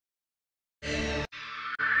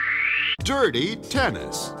Dirty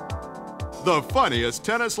Tennis. The funniest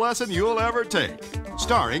tennis lesson you'll ever take.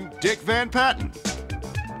 Starring Dick Van Patten.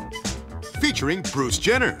 Featuring Bruce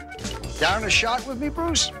Jenner. Down a shot with me,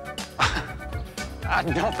 Bruce?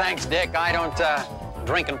 No thanks, Dick. I don't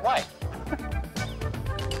drink and play.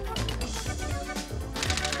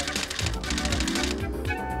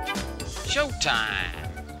 Showtime.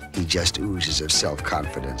 He just oozes of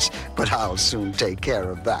self-confidence, but I'll soon take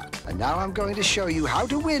care of that. And now I'm going to show you how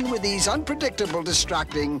to win with these unpredictable,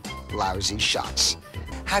 distracting, lousy shots.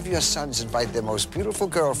 Have your sons invite their most beautiful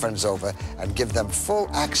girlfriends over and give them full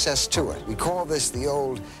access to it. We call this the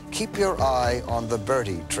old keep your eye on the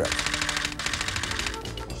birdie trick.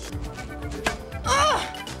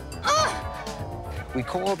 We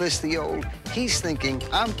call this the old he's thinking,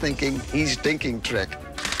 I'm thinking, he's thinking trick.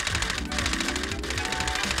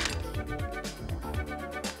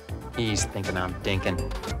 He's thinking I'm dinking.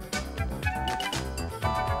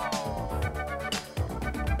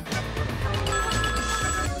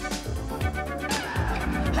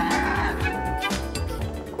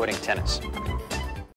 Quitting tennis.